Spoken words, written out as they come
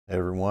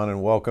Everyone,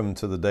 and welcome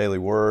to the Daily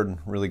Word.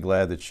 Really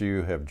glad that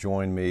you have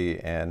joined me.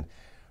 And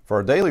for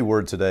our Daily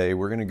Word today,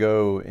 we're going to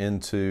go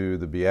into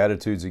the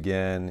Beatitudes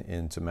again,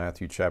 into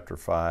Matthew chapter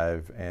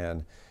 5,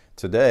 and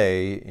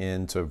today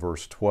into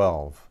verse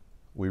 12.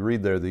 We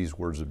read there these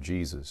words of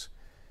Jesus.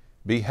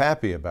 Be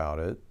happy about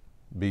it,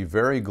 be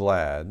very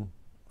glad,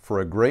 for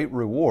a great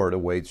reward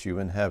awaits you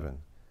in heaven.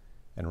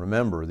 And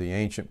remember, the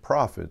ancient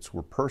prophets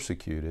were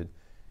persecuted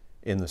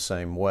in the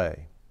same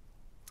way.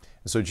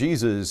 And so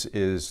Jesus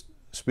is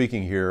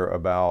speaking here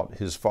about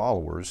his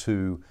followers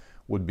who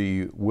would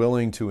be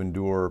willing to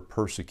endure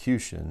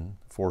persecution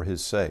for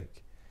his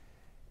sake.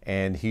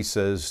 And he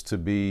says to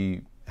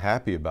be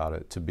happy about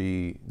it, to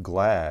be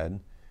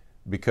glad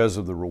because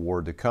of the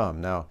reward to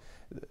come. Now,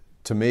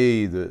 to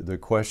me, the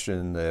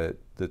question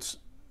that's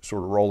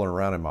sort of rolling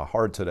around in my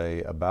heart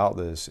today about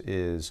this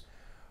is,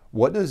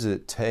 what does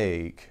it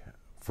take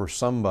for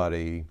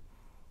somebody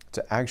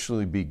to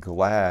actually be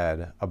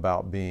glad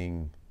about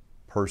being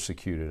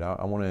persecuted?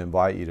 I want to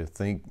invite you to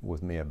think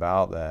with me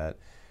about that,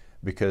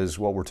 because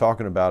what we're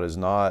talking about is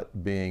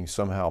not being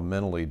somehow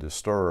mentally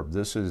disturbed.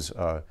 This is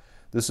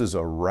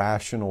a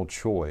rational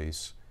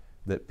choice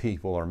that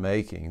people are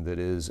making, that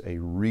is a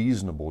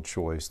reasonable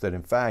choice, that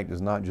in fact is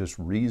not just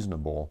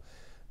reasonable,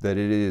 that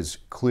it is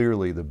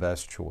clearly the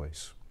best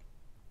choice.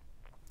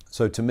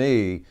 So to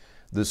me,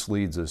 this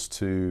leads us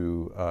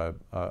to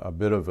a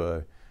bit of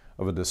a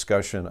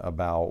discussion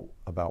about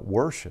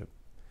worship.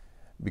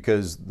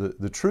 Because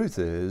the truth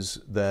is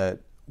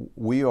that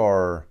we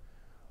are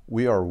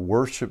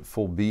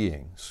worshipful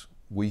beings.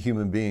 We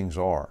human beings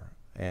are.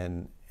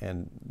 And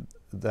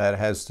that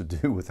has to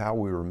do with how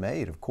we were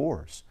made, of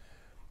course.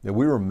 That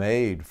we were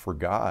made for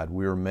God.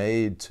 We were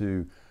made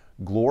to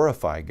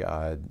glorify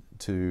God,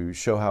 to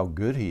show how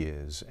good He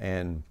is.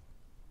 And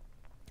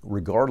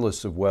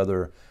regardless of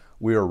whether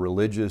we are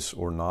religious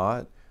or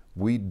not,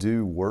 we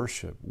do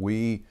worship.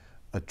 We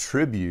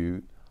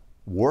attribute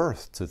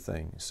worth to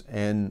things.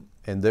 And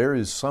there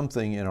is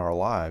something in our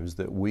lives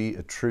that we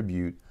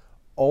attribute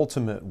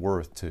ultimate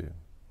worth to.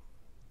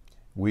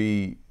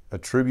 We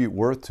attribute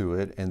worth to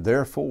it, and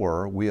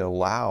therefore we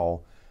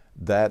allow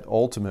that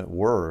ultimate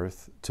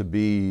worth to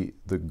be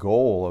the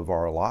goal of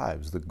our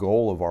lives, the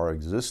goal of our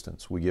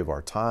existence. We give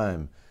our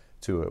time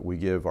to it. We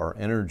give our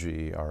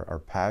energy, our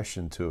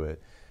passion to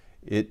it.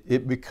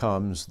 It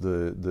becomes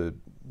the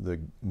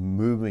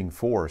moving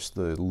force,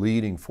 the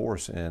leading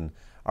force in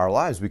our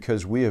lives,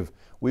 because we've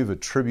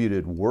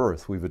attributed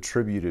worth, we've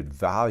attributed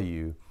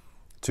value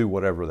to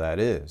whatever that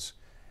is.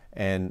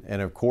 And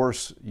of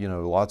course, you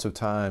know, lots of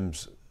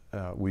times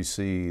we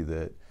see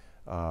that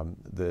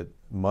that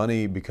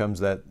money becomes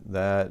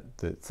that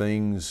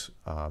things,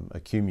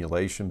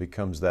 accumulation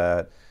becomes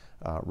that,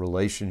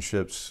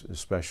 relationships,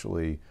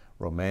 especially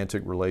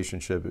romantic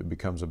relationship, it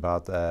becomes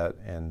about that.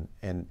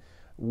 And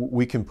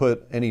we can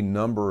put any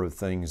number of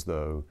things,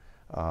 though,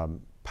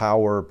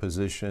 power,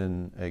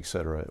 position,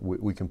 etc.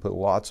 We can put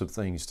lots of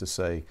things to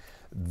say,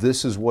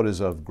 this is what is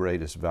of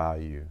greatest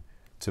value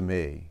to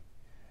me.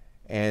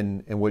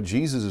 And what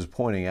Jesus is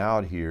pointing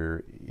out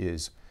here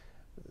is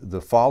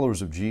the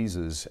followers of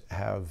Jesus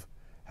have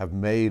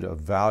made a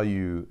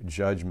value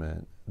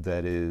judgment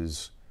that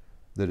is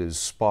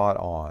spot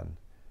on,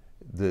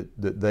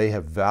 that they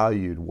have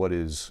valued what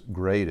is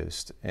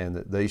greatest, and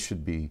that they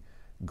should be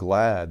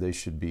glad, they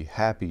should be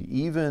happy,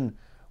 even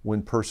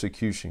when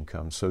persecution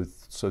comes.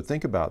 So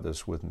think about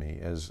this with me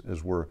as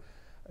we're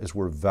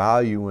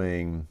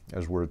valuing,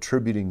 as we're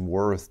attributing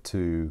worth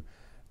to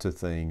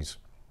things,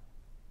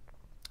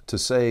 to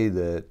say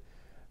that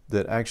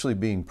actually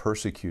being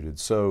persecuted,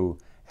 so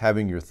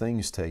having your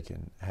things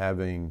taken,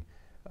 having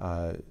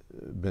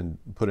been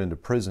put into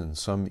prison,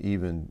 some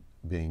even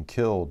being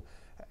killed,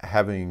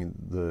 having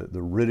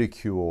the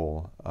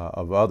ridicule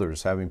of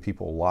others, having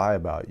people lie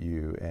about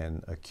you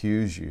and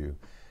accuse you,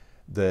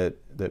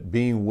 that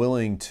being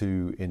willing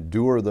to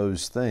endure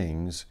those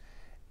things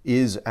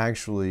is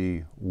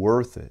actually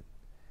worth it.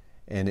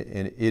 And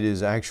it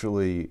is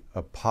actually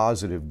a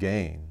positive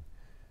gain.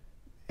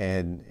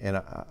 And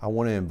I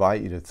want to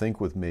invite you to think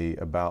with me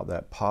about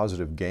that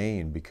positive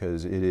gain,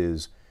 because it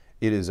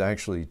is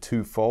actually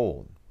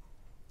twofold.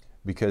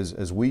 Because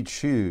as we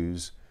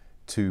choose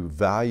to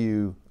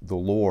value the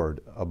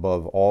Lord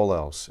above all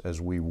else, as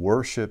we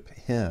worship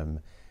Him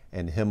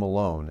and Him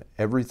alone,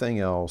 everything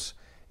else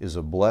is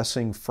a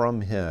blessing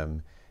from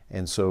Him,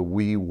 and so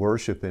we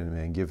worship Him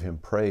and give Him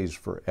praise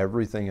for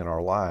everything in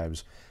our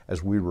lives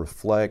as we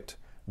reflect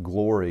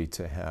glory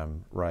to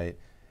Him, right?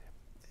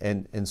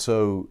 And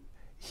so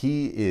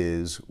He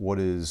is what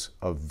is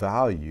of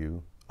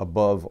value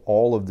above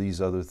all of these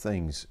other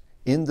things.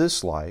 In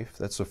this life,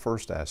 that's the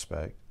first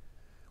aspect,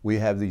 we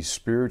have these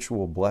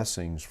spiritual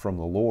blessings from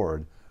the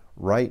Lord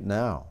right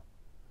now.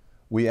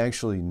 We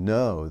actually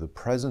know the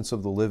presence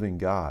of the living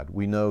God.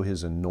 We know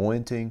His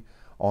anointing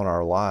on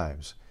our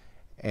lives.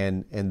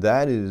 And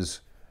that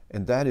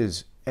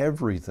is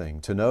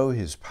everything. To know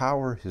His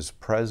power, His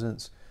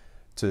presence,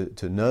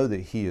 to know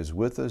that He is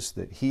with us,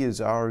 that He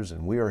is ours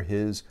and we are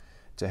His,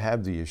 to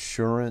have the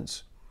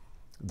assurance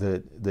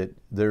that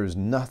there is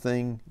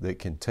nothing that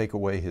can take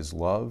away His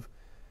love,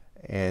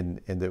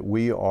 and that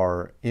we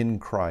are in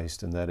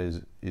Christ, and that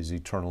is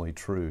eternally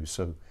true.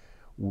 So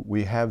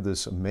we have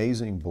this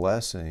amazing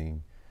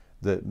blessing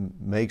that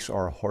makes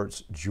our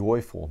hearts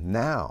joyful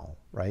now,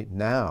 right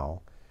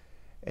now.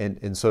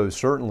 And so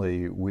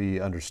certainly we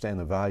understand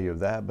the value of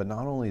that, but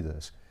not only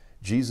this,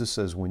 Jesus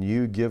says when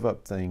you give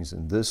up things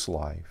in this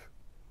life,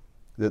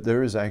 that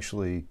there is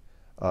actually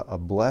a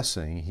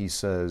blessing. He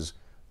says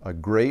a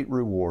great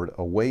reward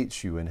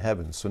awaits you in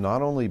heaven. So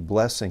not only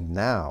blessing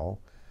now,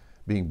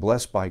 being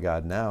blessed by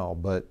God now,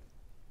 but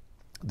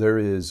there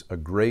is a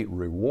great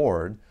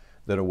reward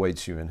that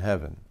awaits you in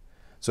heaven.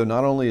 So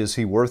not only is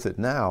He worth it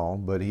now,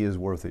 but He is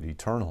worth it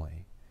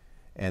eternally.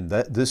 And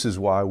this is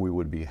why we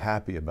would be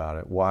happy about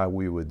it, why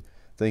we would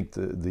think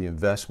the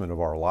investment of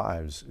our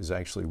lives is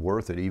actually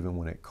worth it, even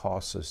when it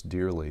costs us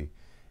dearly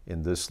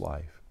in this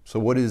life. So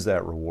what is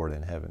that reward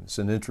in heaven? It's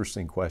an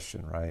interesting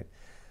question, right?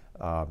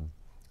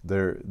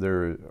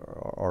 There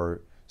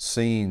are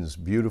scenes,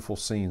 beautiful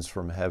scenes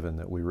from heaven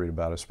that we read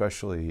about,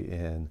 especially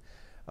in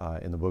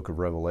the book of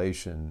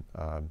Revelation.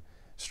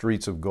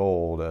 Streets of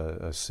gold,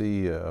 a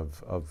sea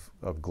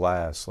of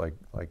glass, like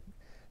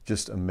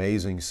just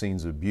amazing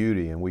scenes of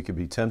beauty. And we could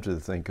be tempted to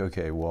think,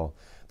 okay, well,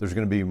 there's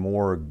going to be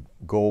more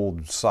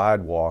gold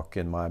sidewalk,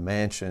 and my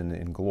mansion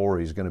in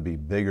glory is going to be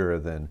bigger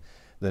than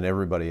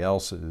everybody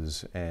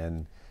else's.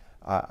 And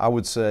I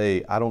would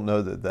say, I don't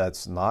know that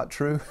that's not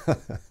true,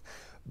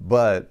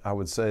 but I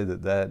would say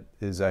that that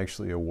is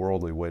actually a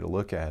worldly way to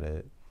look at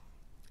it,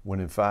 when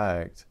in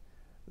fact,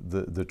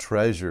 the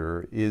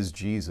treasure is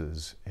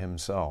Jesus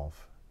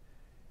Himself.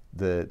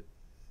 That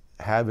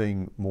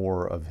having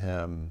more of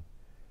Him,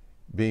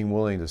 being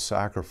willing to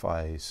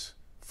sacrifice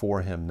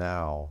for Him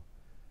now,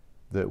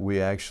 that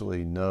we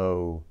actually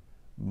know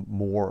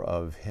more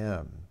of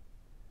Him.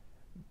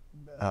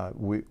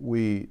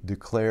 We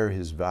declare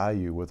His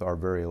value with our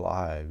very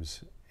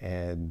lives,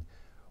 and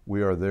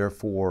we are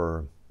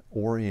therefore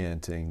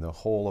orienting the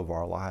whole of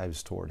our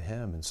lives toward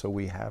Him. And so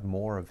we have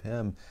more of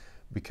Him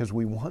because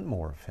we want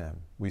more of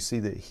Him. We see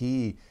that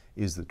He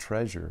is the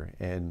treasure.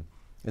 And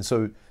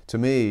so to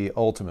me,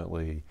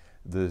 ultimately,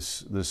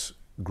 this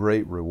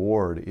great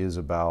reward is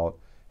about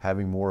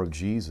having more of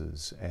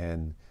Jesus.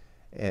 And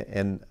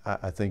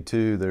I think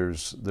too,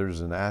 there's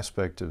an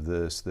aspect of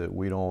this that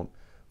we don't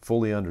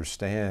fully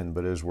understand,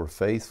 but as we're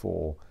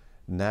faithful,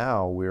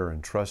 now we're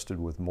entrusted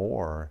with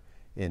more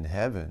in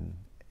heaven.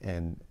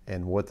 And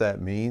what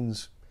that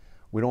means,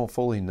 we don't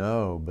fully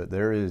know, but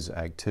there is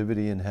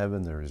activity in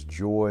heaven, there is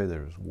joy,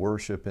 there's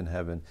worship in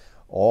heaven,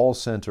 all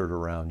centered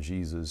around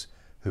Jesus,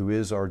 who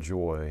is our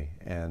joy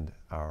and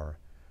our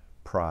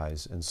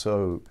prize. And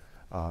so,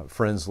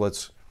 friends,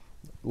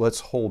 let's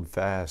hold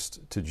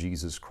fast to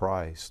Jesus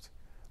Christ.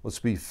 Let's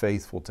be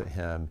faithful to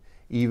Him,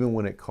 even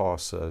when it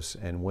costs us.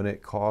 And when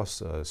it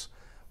costs us,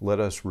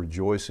 let us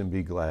rejoice and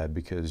be glad,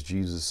 because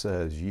Jesus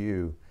says,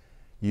 you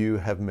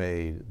have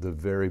made the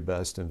very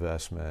best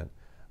investment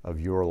of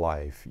your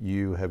life.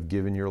 You have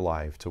given your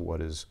life to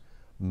what is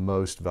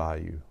most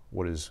value,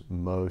 what is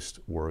most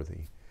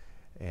worthy.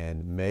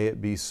 And may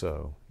it be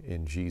so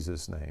in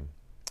Jesus' name.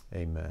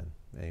 Amen.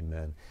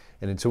 Amen.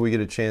 And until we get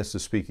a chance to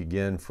speak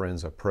again,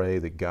 friends, I pray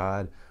that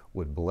God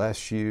would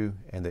bless you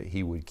and that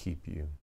He would keep you.